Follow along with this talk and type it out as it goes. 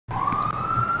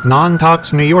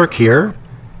Non-Tox New York here.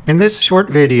 In this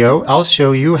short video, I'll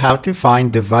show you how to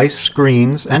find device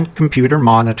screens and computer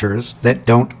monitors that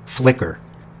don't flicker.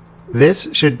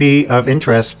 This should be of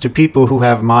interest to people who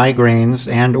have migraines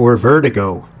and/or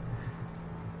vertigo.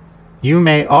 You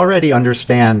may already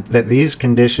understand that these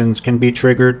conditions can be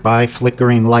triggered by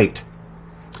flickering light.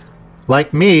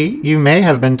 Like me, you may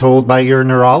have been told by your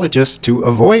neurologist to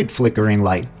avoid flickering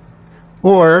light.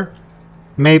 Or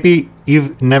maybe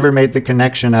you've never made the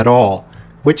connection at all,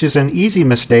 which is an easy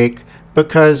mistake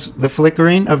because the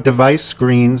flickering of device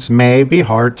screens may be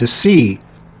hard to see.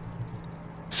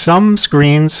 Some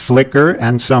screens flicker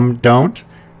and some don't,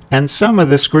 and some of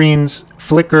the screens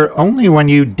flicker only when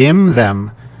you dim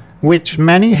them, which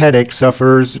many headache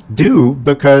sufferers do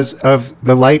because of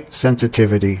the light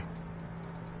sensitivity.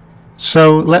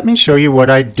 So let me show you what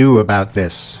I do about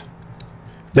this.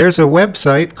 There's a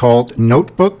website called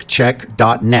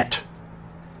notebookcheck.net.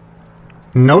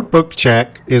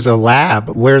 NotebookCheck is a lab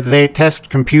where they test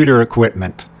computer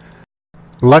equipment.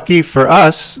 Lucky for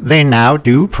us, they now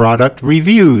do product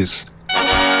reviews.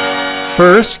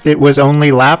 First, it was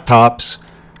only laptops,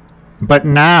 but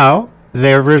now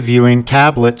they're reviewing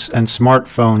tablets and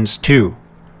smartphones too.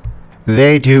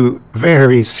 They do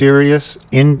very serious,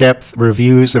 in-depth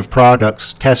reviews of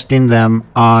products, testing them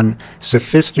on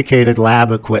sophisticated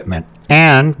lab equipment.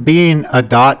 And being a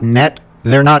 .net,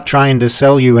 they're not trying to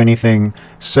sell you anything,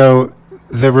 so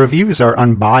the reviews are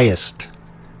unbiased.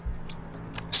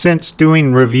 Since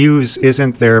doing reviews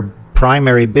isn't their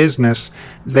primary business,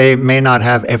 they may not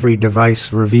have every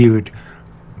device reviewed,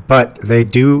 but they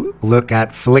do look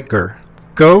at flicker.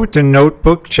 Go to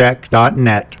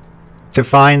notebookcheck.net to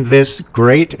find this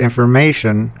great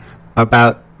information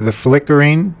about the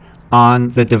flickering on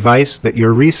the device that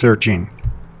you're researching.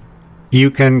 You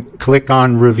can click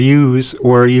on reviews,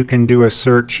 or you can do a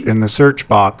search in the search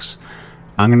box.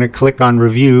 I'm going to click on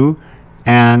review,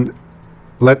 and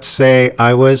let's say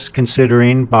I was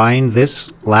considering buying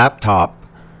this laptop.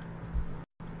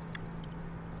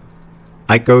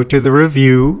 I go to the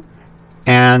review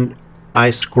and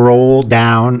I scroll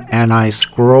down, and I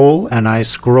scroll and I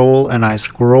scroll and I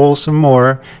scroll some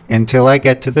more until I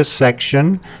get to the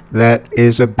section that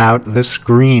is about the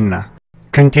screen.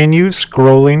 Continue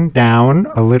scrolling down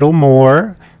a little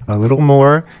more,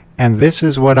 and this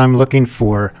is what I'm looking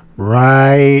for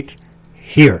right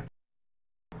here.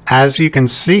 As you can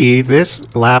see, this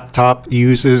laptop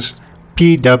uses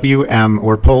PWM,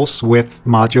 or pulse width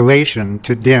modulation,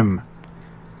 to dim.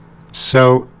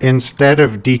 So instead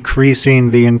of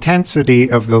decreasing the intensity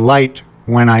of the light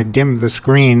when I dim the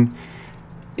screen,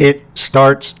 it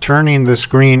starts turning the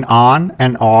screen on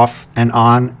and off and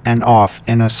on and off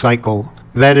in a cycle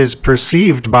that is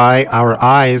perceived by our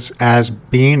eyes as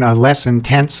being a less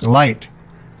intense light,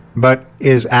 but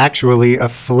is actually a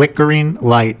flickering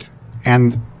light,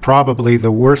 and probably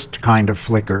the worst kind of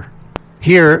flicker.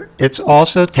 Here, it's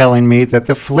also telling me that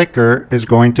the flicker is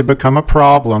going to become a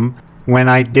problem when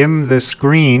I dim the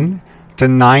screen to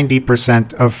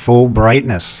 90% of full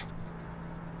brightness.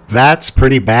 That's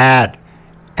pretty bad.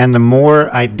 And the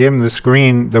more I dim the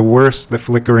screen, the worse the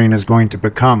flickering is going to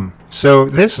become. So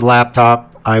this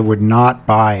laptop I would not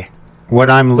buy. What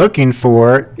I'm looking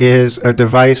for is a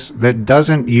device that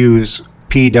doesn't use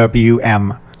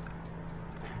PWM.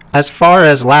 As far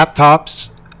as laptops,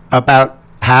 about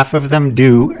half of them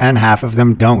do and half of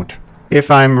them don't. If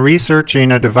I'm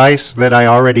researching a device that I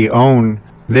already own,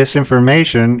 this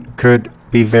information could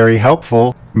be very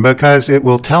helpful because it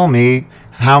will tell me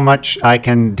how much I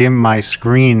can dim my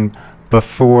screen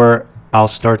before I'll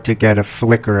start to get a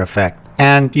flicker effect.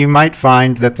 And you might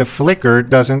find that the flicker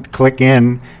doesn't click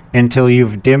in until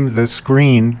you've dimmed the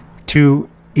screen to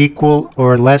equal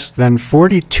or less than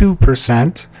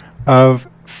 42% of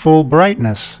full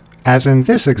brightness, as in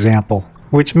this example,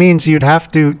 which means you'd have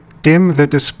to dim the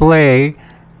display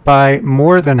by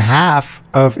more than half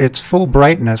of its full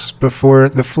brightness before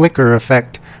the flicker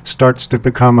effect starts to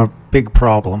become a big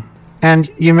problem. And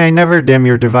you may never dim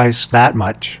your device that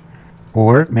much.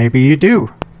 Or maybe you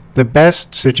do. The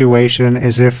best situation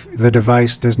is if the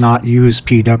device does not use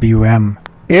PWM.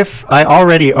 If I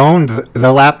already owned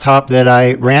the laptop that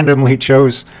I randomly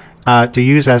chose to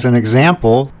use as an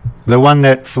example, the one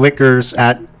that flickers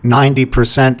at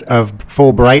 90% of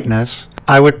full brightness,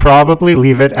 I would probably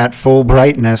leave it at full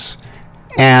brightness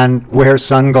and wear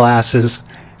sunglasses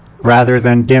rather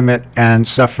than dim it and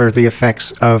suffer the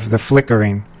effects of the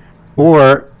flickering.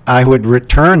 Or I would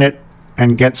return it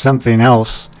and get something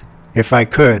else if I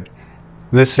could.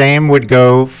 The same would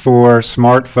go for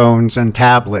smartphones and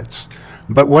tablets.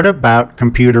 But what about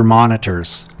computer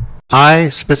monitors? I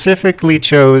specifically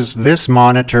chose this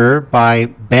monitor by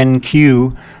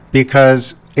BenQ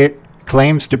because it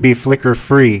claims to be flicker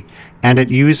free, and it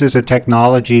uses a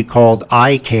technology called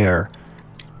eye care,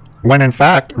 when in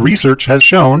fact research has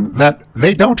shown that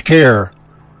they don't care.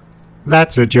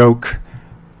 That's a joke.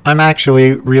 I'm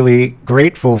actually really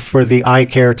grateful for the eye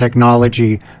care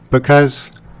technology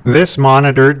because this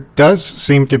monitor does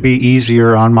seem to be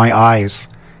easier on my eyes,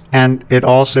 and it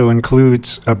also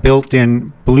includes a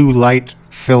built-in blue light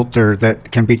filter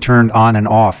that can be turned on and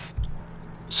off.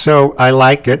 So I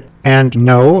like it, and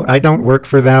no, I don't work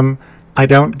for them. I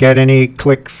don't get any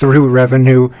click-through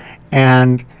revenue,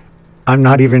 and I'm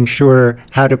not even sure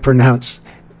how to pronounce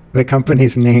the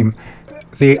company's name.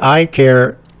 The eye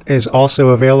care is also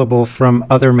available from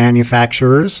other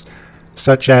manufacturers,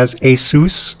 such as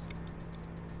Asus,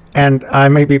 and I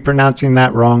may be pronouncing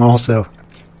that wrong also.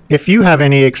 If you have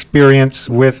any experience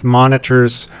with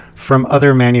monitors from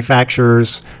other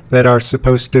manufacturers that are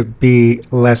supposed to be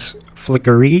less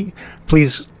flickery,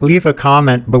 please leave a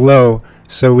comment below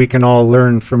so we can all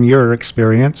learn from your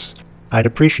experience. I'd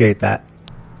appreciate that.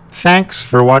 Thanks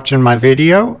for watching my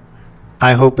video.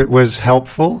 I hope it was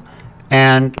helpful.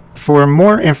 And for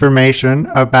more information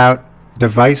about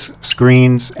device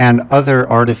screens and other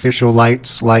artificial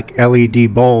lights like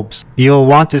LED bulbs, you'll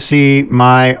want to see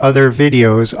my other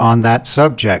videos on that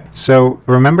subject. So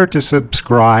remember to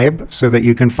subscribe so that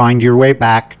you can find your way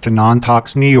back to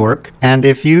Non-Tox New York. And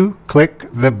if you click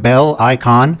the bell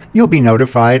icon, you'll be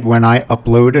notified when I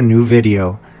upload a new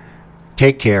video.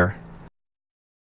 Take care.